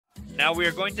Now we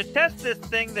are going to test this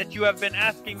thing that you have been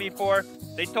asking me for.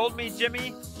 They told me,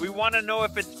 Jimmy, we want to know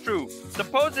if it's true.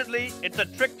 Supposedly, it's a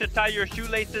trick to tie your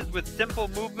shoelaces with simple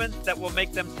movements that will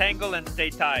make them tangle and stay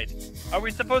tied. Are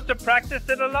we supposed to practice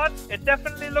it a lot? It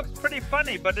definitely looks pretty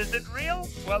funny, but is it real?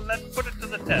 Well, let's put it to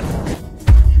the test.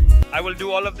 I will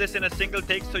do all of this in a single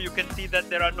take so you can see that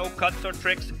there are no cuts or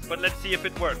tricks, but let's see if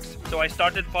it works. So I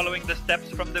started following the steps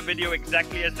from the video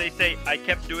exactly as they say. I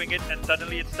kept doing it and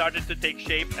suddenly it started to take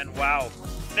shape and wow.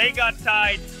 They got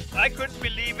tied. I couldn't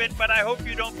believe it, but I hope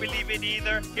you don't believe it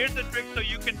either. Here's the trick so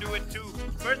you can do it too.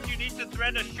 First, you need to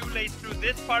thread a shoelace through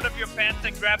this part of your pants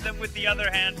and grab them with the other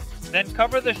hand. Then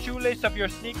cover the shoelace of your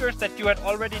sneakers that you had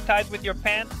already tied with your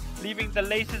pants, leaving the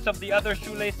laces of the other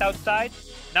shoelace outside.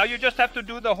 Now you just have to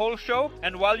do the whole show,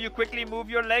 and while you quickly move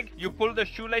your leg, you pull the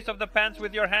shoelace of the pants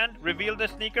with your hand, reveal the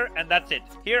sneaker, and that's it.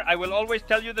 Here, I will always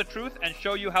tell you the truth and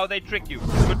show you how they trick you.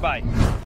 Goodbye.